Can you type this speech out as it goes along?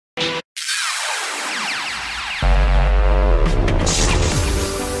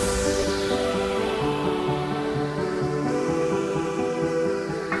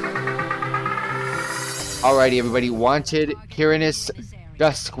Alrighty, everybody. Wanted Kiranys,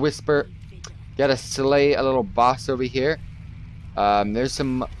 Duskwhisper. Gotta slay a little boss over here. There's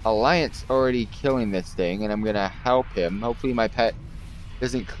some alliance already killing this thing, and I'm gonna help him. Hopefully my pet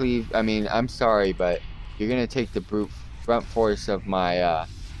doesn't cleave. I mean, I'm sorry, but you're gonna take the brute front force of my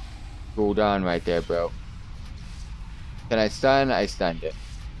cooldown right there, bro. Can I stun? I stunned it.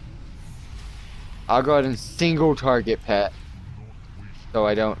 I'll go ahead and single target pet, so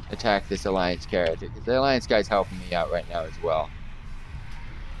I don't attack this alliance character, because the alliance guy's helping me out right now as well.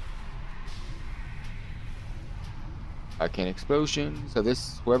 Arcane explosion. So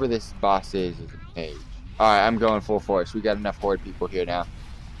this, whoever this boss is a mage. Alright, I'm going full force. We got enough horde people here now.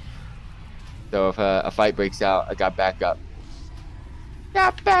 So if a fight breaks out, I got backup.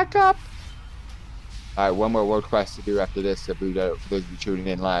 Got backup! Alright, one more world quest to do after this, for those of you tuning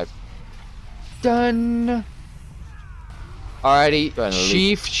in live. Done! Alrighty,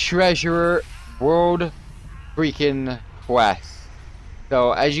 Chief Treasurer World freaking Quest.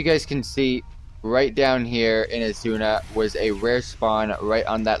 So as you guys can see, right down here in Azuna was a rare spawn right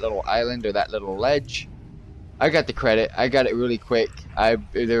on that little island or that little ledge. I got the credit. I got it really quick.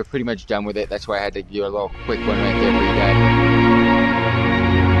 They were pretty much done with it. That's why I had to do a little quick one right there for you